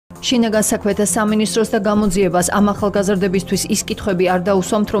შინაგან საქმეთა სამინისტროს და გამოძიებას ამ ახალგაზრდებისთვის ის კითხვები არ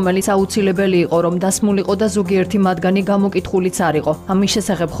დაუსვამთ, რომელიც აუცილებელი იყო, რომ დასმულიყო და ზოგიერთი მათგანი გამოკითხულიც არ იყო. ამის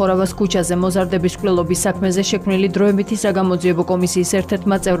შესახებ ხორავას ქუჩაზე მოზარდების მკვლელობის საქმეზე შექმნილი დროებითი საგამოძიებო კომისიის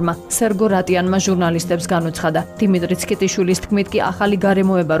ერთ-ერთმა წევრმა სერგო რატიანმა ჟურნალისტებს განუცხადა. დიმიტრი ცქიტიშვილის თქმით კი ახალი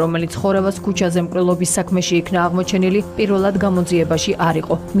გარემოება, რომელიც ხორავას ქუჩაზე მკვლელობის საქმეში იქნა აღმოჩენილი, პირველად გამოძიებაში არ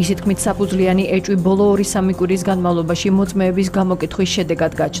იყო. მისი თქმით საფუძვლიანი ეჭვი ბოლო 2-3 კვირის განმავლობაში მოწმეების გამოკითხვის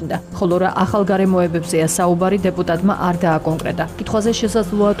შედეგად გაჩნდა. ხოლო რა ახალ გარემოებებზეა საუბარი დეპუტატმა არ დააკონკრეტა. კითხვაზე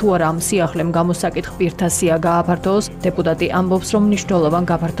შესაძლოა თუ არა ამ სიახლემ გამოსაკითხ პირთა სია გააფართოოს, დეპუტატი ამბობს, რომ მნიშვნელოვან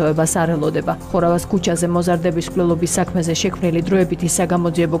გაფართოებას არ ელოდება. ხორავას ქუჩაზე მოზარდების მკვლელობის საქმეზე შექმნილი დროებითი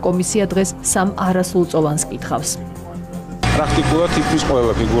საგამოძიებო კომისია დღეს 3 არასრულწლოვანს კითხავს. პრაქტიკულად თითქმის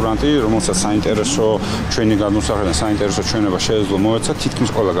ყველა ფიგურანტი, რომელსაც საინტერესო ჩვენი გადმოსახედიდან საინტერესო ჩვენება შეეძლო მოეცა, თითქმის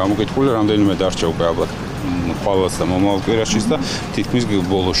ყველა გამოკითხული რამდენიმე დარჩა უკვე ალბათ ყოველს და მომავალ კვირაშიც და თითქმის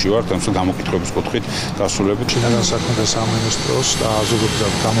ბოლოში ვართ ამ გამოკითხების კუთხით დასრულებით. შინაგან საქმეთა სამინისტროს და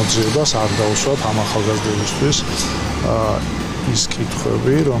ზოგადად გამოძიებას არ დაუსვათ ამ ახალგაზრდებისთვის ის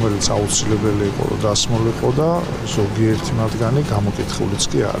კითხვები, რომელიც აუცილებელი იყო, რომ დასმულიყო და ზოგიერთი მათგანი გამოკითხულიც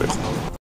კი არ იყო.